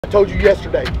I told you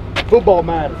yesterday, football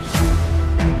matters.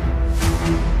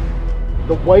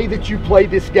 The way that you play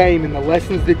this game and the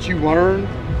lessons that you learn,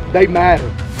 they matter.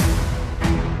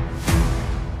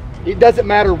 It doesn't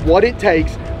matter what it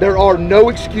takes. There are no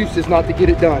excuses not to get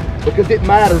it done because it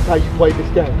matters how you play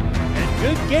this game.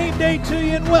 Good game day to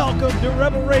you and welcome to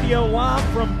Rebel Radio live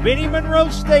from Benny Monroe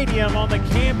Stadium on the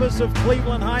campus of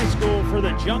Cleveland High School for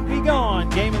the Junk Be Gone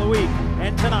Game of the Week.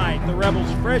 And tonight, the Rebels,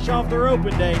 fresh off their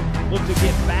open day, look to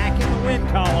get back in the win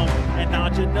column and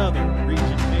notch another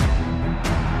region victory.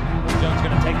 Jones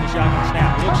going to take the shotgun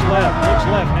snap, looks left,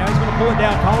 now he's going to pull it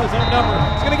down, call his own number,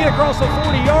 he's going to get across the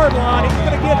 40-yard line, he's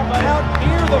going to get out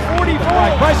near the 45,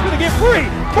 Price is going to get free,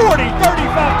 40, 35,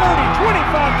 30,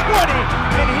 25, 20,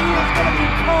 and he is going to be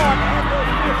caught at the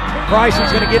 15. Price is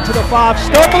going to get to the 5,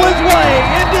 stumble his way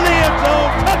into the end zone,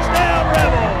 touchdown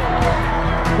Rebels.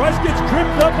 Price gets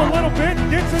tripped up a little bit and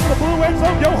gets into the blue end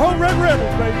zone, go home Red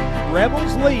Rebels, baby.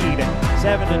 Rebels lead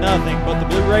 7-0, but the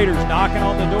Blue Raiders knocking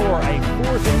on the door, a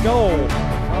 4th and goal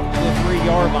from the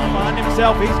 3-yard line. Find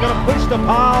himself, he's going to push the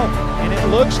pile, and it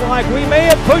looks like we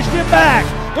may have pushed him back.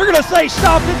 They're going to say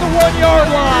stop at the 1-yard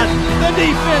line. The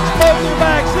defense moved them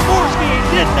back. Zaborski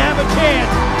didn't have a chance,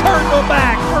 turned them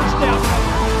back, first down.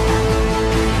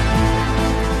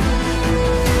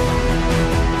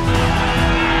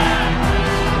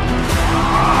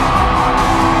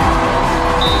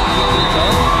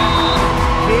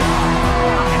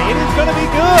 Going to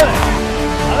be good.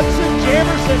 Hudson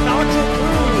Jamerson knocks it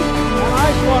through. More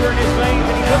ice water in his veins,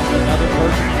 and he comes to another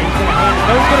person. And he's going to hand it.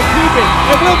 No, he's going to keep it.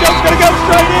 And Will Jones is going to go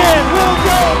straight in. Will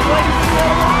Jones, ladies and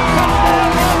gentlemen,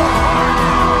 touchdown.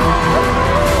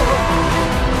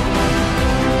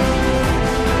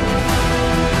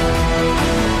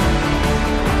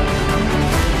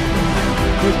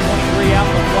 Push 23 out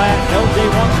in the flat. LJ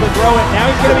wants to throw it. Now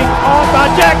he's going to be caught by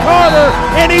Jack Carter,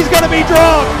 and he's going to be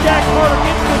dropped. Jack Carter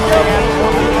gets the jump,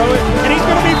 and he's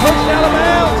going to be pushed out of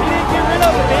bounds. He didn't get rid of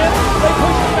it, man. They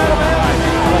pushed him out of bounds.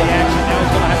 Play action. Now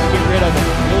he's going to have to get rid of it.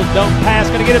 Little dump pass.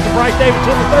 Going to get it to Bryce Davis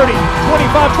to the 30,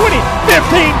 25, 20,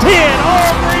 15, 10.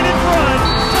 All green in front.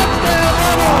 Touchdown,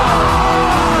 Relive.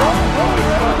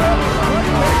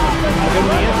 I'll go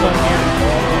to the end zone here.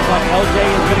 Looks like LJ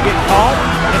is going to get caught,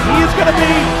 and he is going to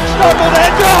be stumbled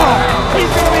and dropped.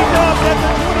 He's going to be dumped at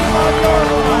the 25-yard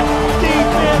line.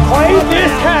 Defense. Play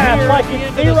this half like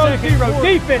it's 0-0.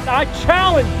 Defense, I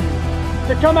challenge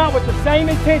you to come out with the same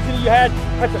intensity you had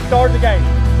at the start of the game.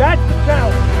 That's the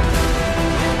challenge.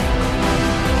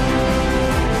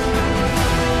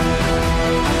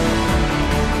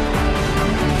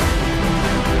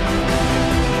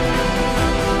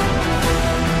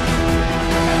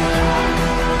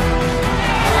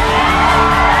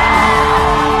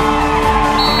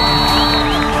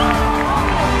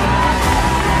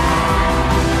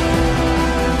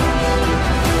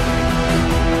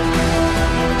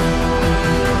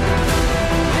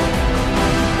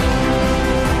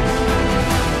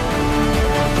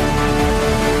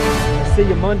 See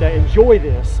you Monday. Enjoy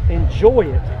this. Enjoy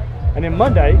it. And then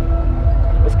Monday,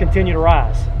 let's continue to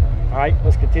rise. All right?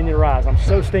 Let's continue to rise. I'm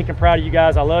so stinking proud of you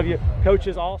guys. I love you.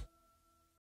 Coaches, all.